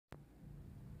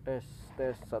Tes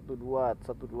tes 1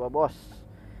 2 bos.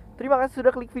 Terima kasih sudah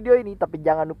klik video ini, tapi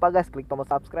jangan lupa guys klik tombol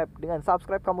subscribe. Dengan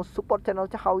subscribe kamu support channel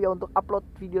Cahauya untuk upload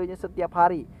videonya setiap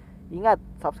hari. Ingat,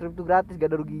 subscribe itu gratis, gak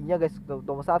ada ruginya guys.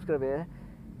 Tombol subscribe ya.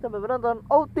 Sampai menonton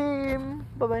OWWTIM.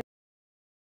 Bye bye.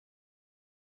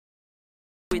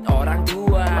 Orang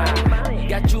tua,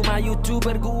 gak cuma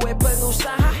YouTuber, gue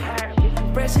pengusaha.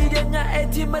 Presidennya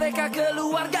OWWTIM, mereka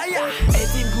keluarga ya.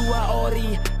 OWWTIM gua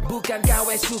ori, bukan KW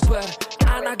super.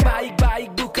 Anak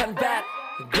baik-baik bukan bad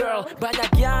girl.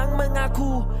 Banyak yang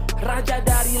mengaku raja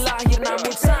dari lahir,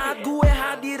 namun saat gue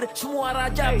hadir semua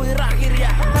raja berakhir ya.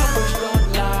 Numbers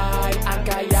don't lie,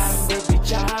 angka yang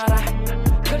berbicara.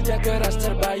 Kerja keras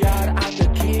terbayar, I'm the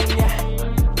king ya.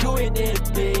 Doing it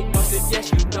big, most of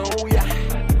yes you know ya.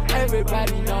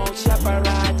 Everybody knows siapa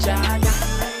rajanya.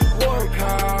 Work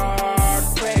hard,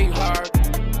 pray hard.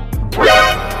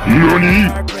 NANI?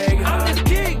 I'm the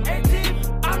king,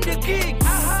 I'm the king,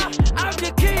 I'm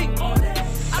the king,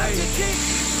 I'm the king.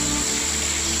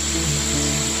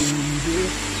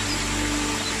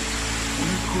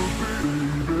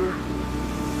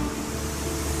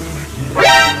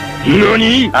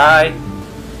 NANI? Hai.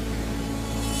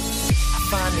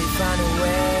 Finally find a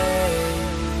way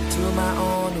to my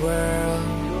own world.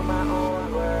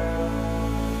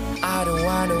 I don't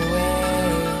wanna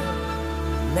wait.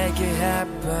 Make it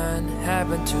happen,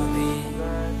 happen to be.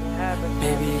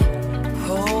 Baby,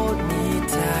 hold me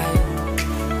tight,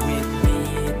 with me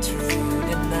through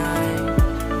the night.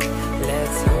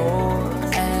 Let's hold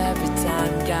every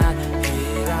time God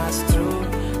lead us through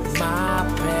my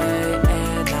pain,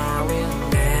 and I will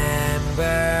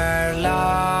remember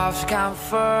love's come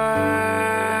first.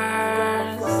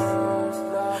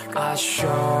 I'll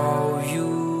show you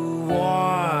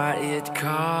what it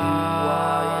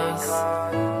costs,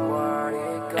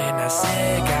 and I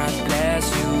say God bless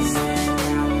you.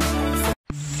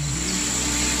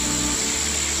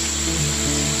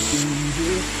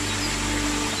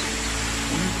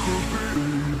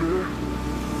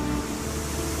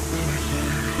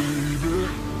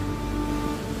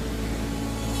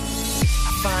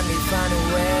 Finally find a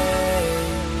way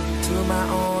to my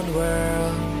own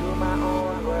world.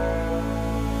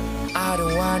 I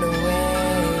don't wanna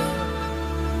wait.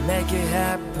 Make it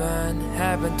happen,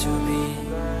 happen to be.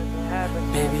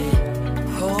 Baby,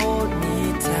 hold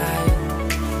me tight,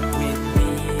 with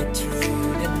me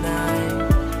through the night.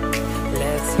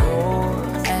 Let's hold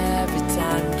every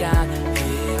time God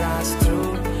lead us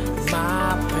through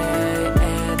my pain,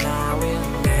 and I will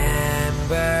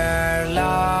remember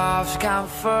love's come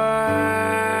first.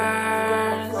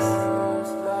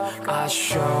 I'll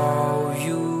show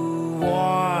you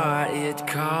what it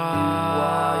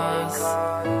costs,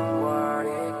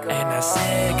 and I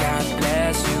say God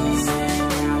bless you.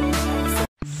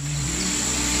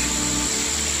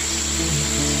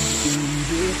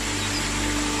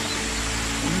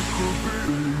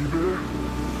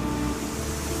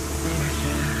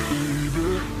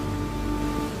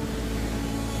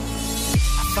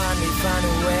 Finally find a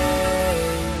way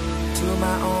to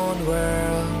my own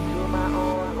world.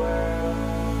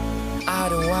 I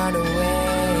don't wanna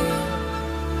wait.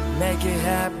 Make it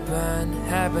happen,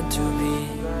 happen to be.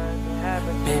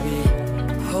 Baby,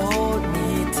 hold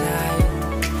me tight,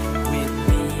 with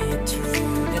me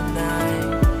through the night.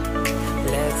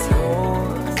 Let's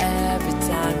hold every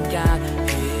time God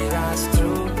lead us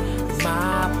through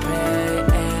my pain,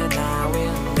 and I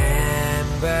will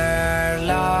remember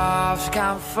love's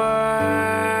come first.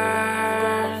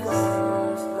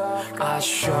 I'll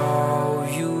show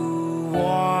you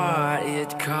what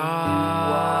it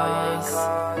costs,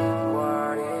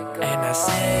 and I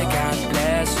say God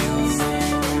bless you.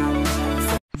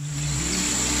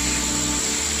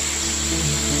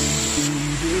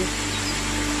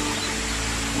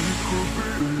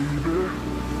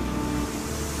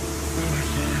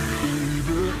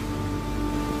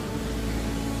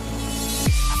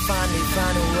 Finally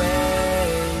find a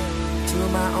way to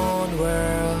my own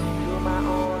world.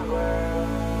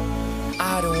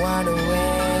 I don't wanna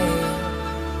wait.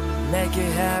 Make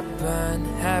it happen,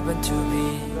 happen to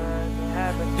be.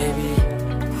 Baby,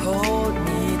 hold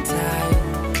me tight,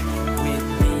 with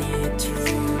me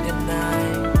through the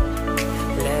night.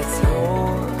 Let's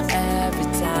hold every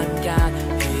time God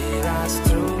lead us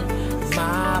through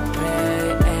my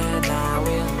pain, and I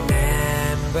will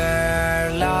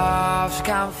remember love's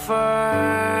come first.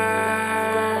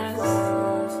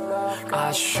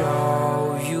 I'll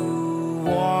show you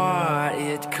what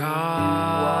it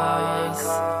costs,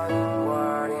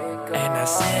 and I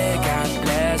say God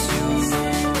bless you.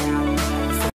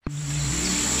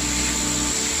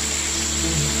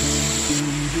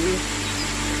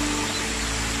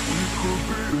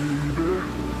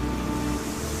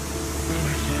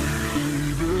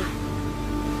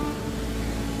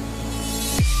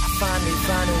 Finally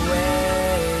find a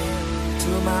way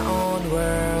to my own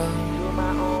world.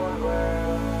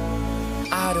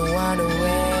 I don't wanna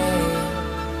wait.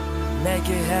 Make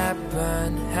it happen,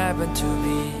 happen to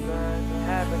be.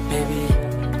 Baby,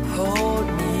 hold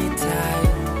me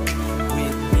tight,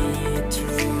 with me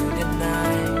through the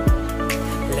night.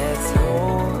 Let's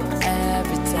hold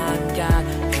every time God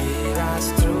hear us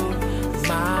through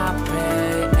my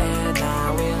prayer, and I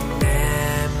will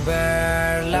remember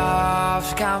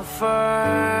love's come first.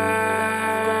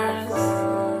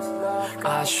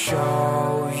 I'll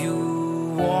show you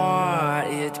what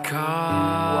it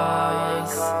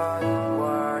costs,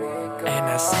 and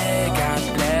I say God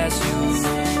bless you.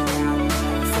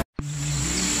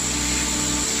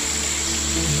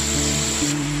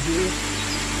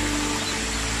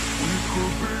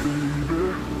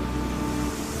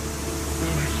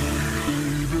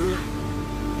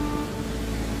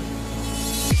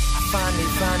 Finally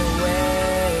find a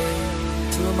way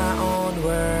to my own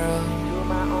world.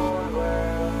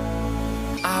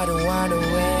 I don't wanna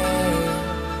wait.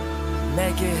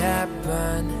 Make it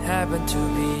happen, happen to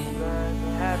be.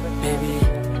 Baby,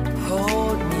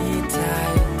 hold me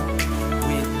tight,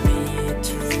 with me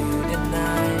through the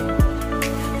night.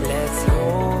 Let's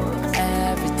hold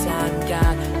every time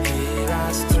God hear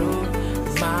us through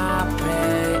my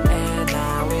prayer, and I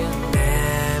will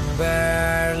remember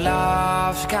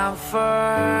love's come first.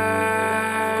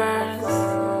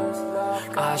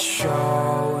 I'll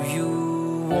show you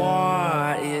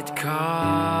what it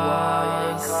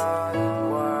costs,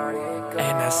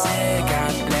 and I say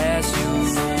God bless you.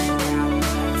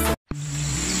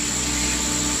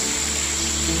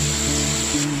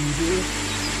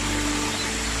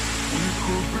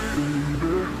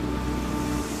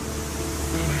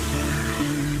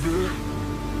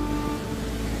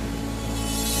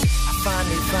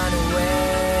 Finally find a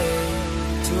way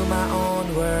to my own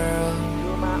world.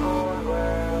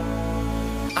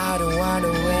 I don't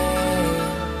wanna wait.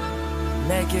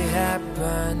 Make it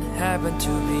happen, happen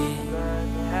to be.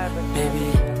 Baby,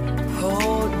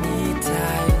 hold me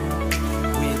tight,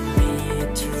 with me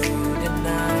through the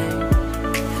night.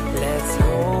 Let's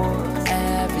hold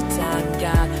every time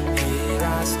God hear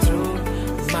us through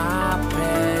my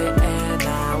prayer, and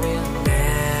I will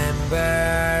remember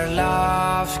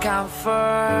love's come first.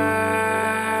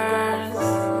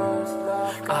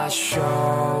 I'll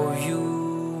show you